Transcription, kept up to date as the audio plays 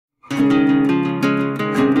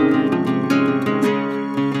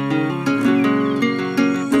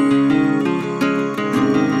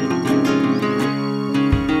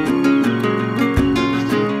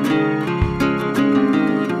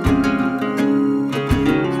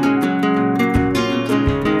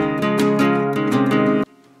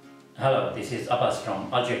this is Abbas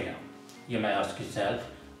from Algeria. You may ask yourself,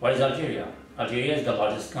 what is Algeria? Algeria is the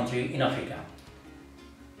largest country in Africa.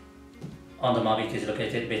 On the map it is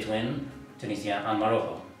located between Tunisia and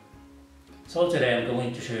Morocco. So today I'm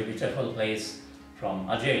going to show you a beautiful place from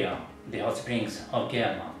Algeria, the hot springs of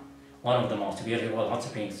Guelma, one of the most beautiful hot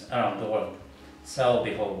springs around the world. So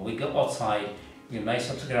before we go outside, you may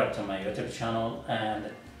subscribe to my YouTube channel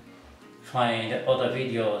and find other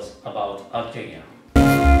videos about Algeria.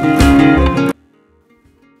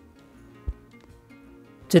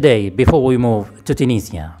 Today, before we move to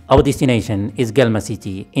Tunisia, our destination is Guelma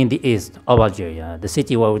city in the east of Algeria, the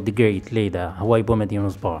city where the great leader Hammam Debagh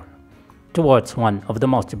was born, towards one of the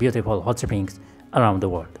most beautiful hot springs around the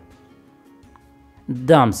world.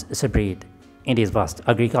 Dams spread in these vast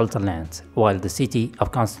agricultural lands, while the city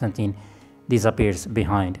of Constantine disappears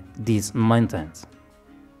behind these mountains.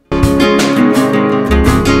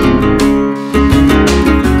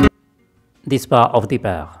 The spa of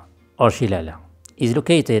Debagh, or Shilala, is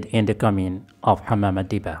located in the commune of Hammam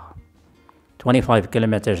Debagh, 25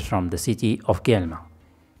 kilometers from the city of Guelma.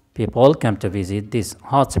 People come to visit these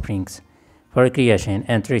hot springs for recreation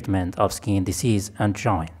and treatment of skin disease and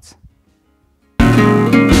joints.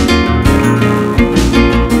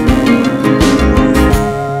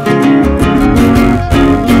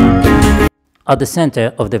 At the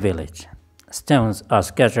center of the village, stones are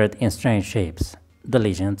scattered in strange shapes. The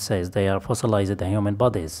legend says they are fossilized human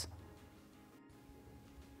bodies,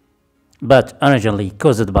 but originally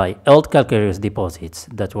caused by old calcareous deposits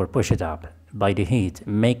that were pushed up by the heat,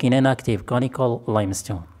 making an active conical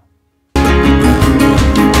limestone.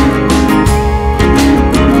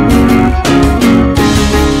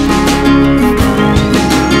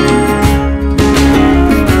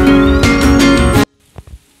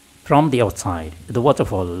 From the outside, the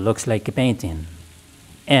waterfall looks like a painting,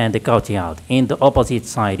 and the courtyard in the opposite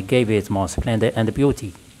side gave it more splendor and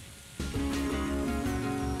beauty.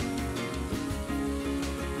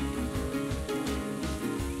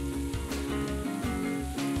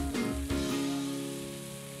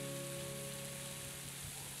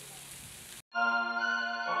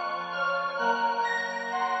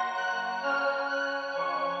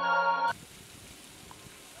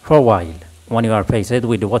 For a while, when you are faced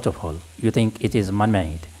with the waterfall, you think it is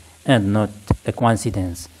man-made and not a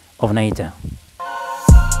coincidence of nature.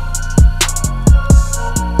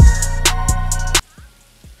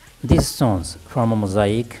 These stones form a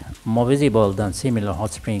mosaic more visible than similar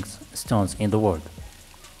hot springs stones in the world,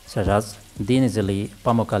 such as Denizli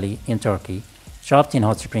Pamukkale in Turkey, Shaftin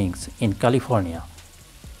Hot Springs in California,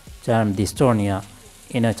 Terme di Stornia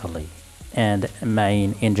in Italy, and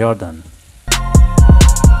Ma'in in Jordan.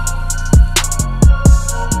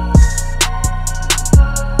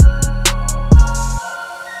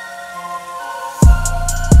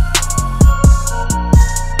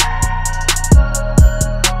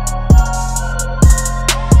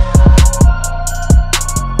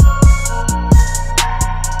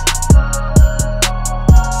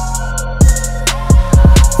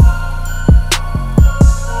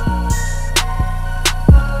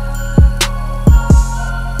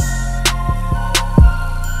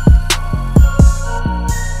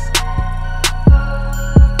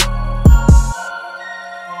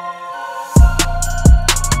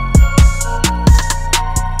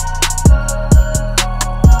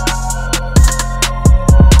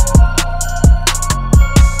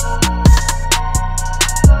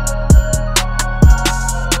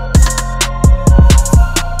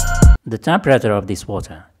 The temperature of this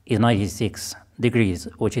water is 96 degrees,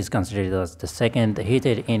 which is considered as the second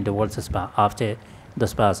heated in the world's spa after the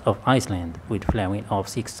spas of Iceland, with flowing of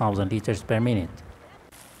 6,000 liters per minute.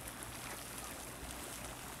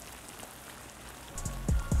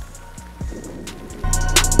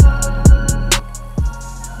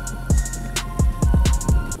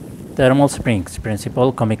 Thermal springs'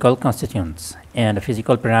 principal chemical constituents and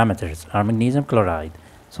physical parameters are magnesium chloride,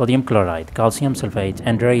 sodium chloride, calcium sulfate,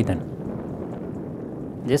 and radon.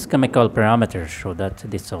 These chemical parameters show that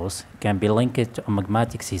the source can be linked to a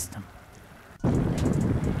magmatic system.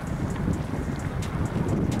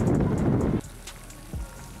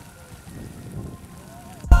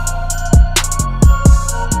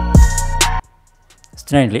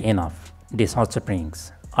 Strangely enough, these hot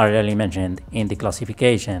springs are rarely mentioned in the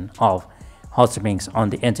classification of hot springs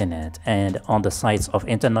on the internet and on the sites of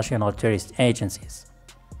international tourist agencies.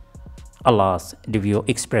 Alas, the view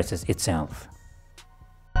expresses itself.